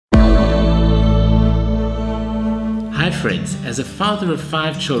Hi friends, as a father of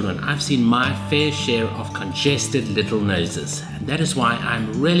 5 children, I've seen my fair share of congested little noses. And that is why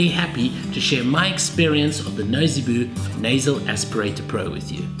I'm really happy to share my experience of the Nosiboo Nasal Aspirator Pro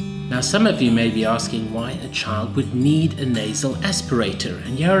with you. Now some of you may be asking why a child would need a nasal aspirator,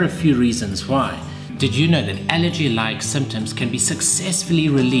 and here are a few reasons why. Did you know that allergy-like symptoms can be successfully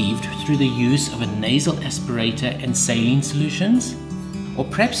relieved through the use of a nasal aspirator and saline solutions? Or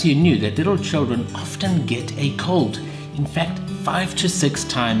perhaps you knew that little children often get a cold, in fact 5 to 6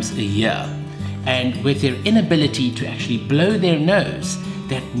 times a year. And with their inability to actually blow their nose,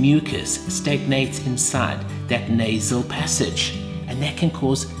 that mucus stagnates inside that nasal passage. And that can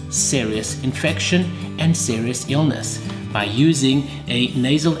cause serious infection and serious illness. By using a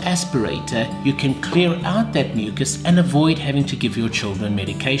nasal aspirator, you can clear out that mucus and avoid having to give your children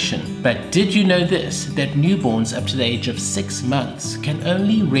medication. But did you know this, that newborns up to the age of 6 months can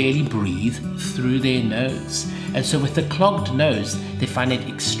only really breathe through their nose? And so with a clogged nose, they find it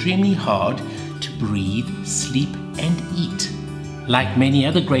extremely hard to breathe, sleep and eat. Like many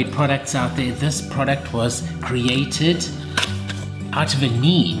other great products out there, this product was created out of a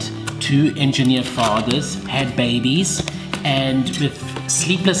need. 2 engineer fathers had babies, and with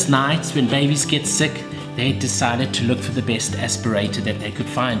sleepless nights when babies get sick, they decided to look for the best aspirator that they could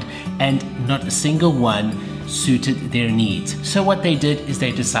find, and not a single one suited their needs. So what they did is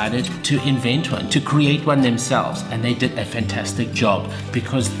they decided to invent one, to create one themselves, and they did a fantastic job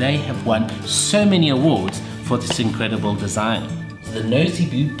because they have won so many awards for this incredible design. The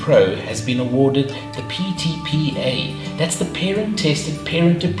Nosiboo Pro has been awarded the PTPA, that's the Parent Tested,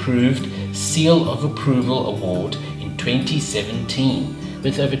 Parent Approved Seal of Approval Award in 2017,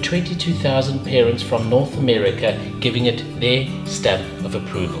 with over 22,000 parents from North America giving it their stamp of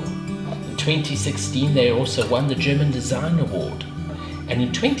approval. In 2016 they also won the German Design Award, and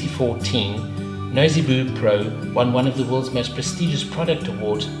in 2014 Nosiboo Pro won one of the world's most prestigious product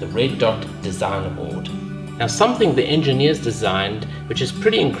awards, the Red Dot Design Award. Now something the engineers designed, which is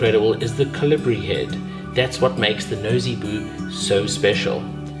pretty incredible, is the Colibri head. That's what makes the Nosiboo so special.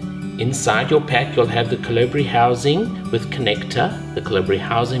 Inside your pack you'll have the Colibri housing with connector, the Colibri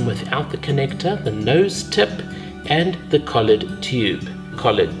housing without the connector, the nose tip and the collared tube.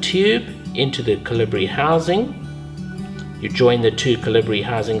 Collared tube into the Colibri housing. You join the 2 Colibri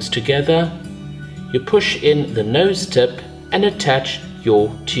housings together. You push in the nose tip and attach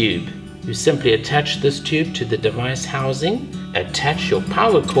your tube. You simply attach this tube to the device housing, attach your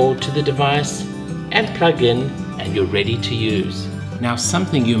power cord to the device and plug in, and you're ready to use. Now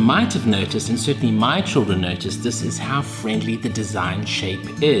something you might have noticed, and certainly my children noticed this, is how friendly the design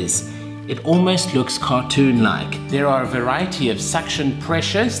shape is. It almost looks cartoon-like. There are a variety of suction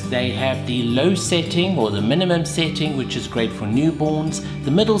pressures. They have the low setting or the minimum setting, which is great for newborns.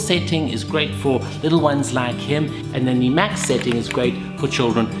 The middle setting is great for little ones like him. And then the max setting is great for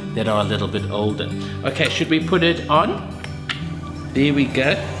children that are a little bit older. Okay, should we put it on? There we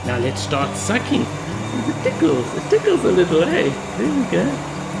go. Now let's start sucking. It tickles a little, hey? There we go.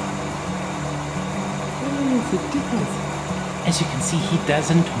 Oh, it tickles. As you can see, he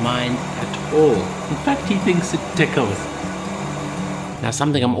doesn't mind at all. In fact, he thinks it tickles. Now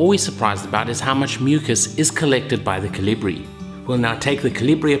something I'm always surprised about is how much mucus is collected by the Colibri. We'll now take the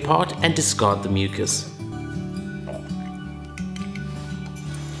Colibri apart and discard the mucus.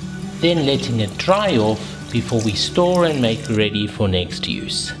 Then letting it dry off before we store and make ready for next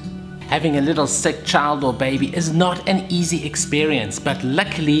use. Having a little sick child or baby is not an easy experience, but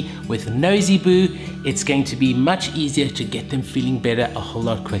luckily with Nosiboo, it's going to be much easier to get them feeling better a whole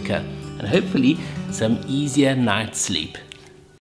lot quicker, and hopefully some easier night's sleep.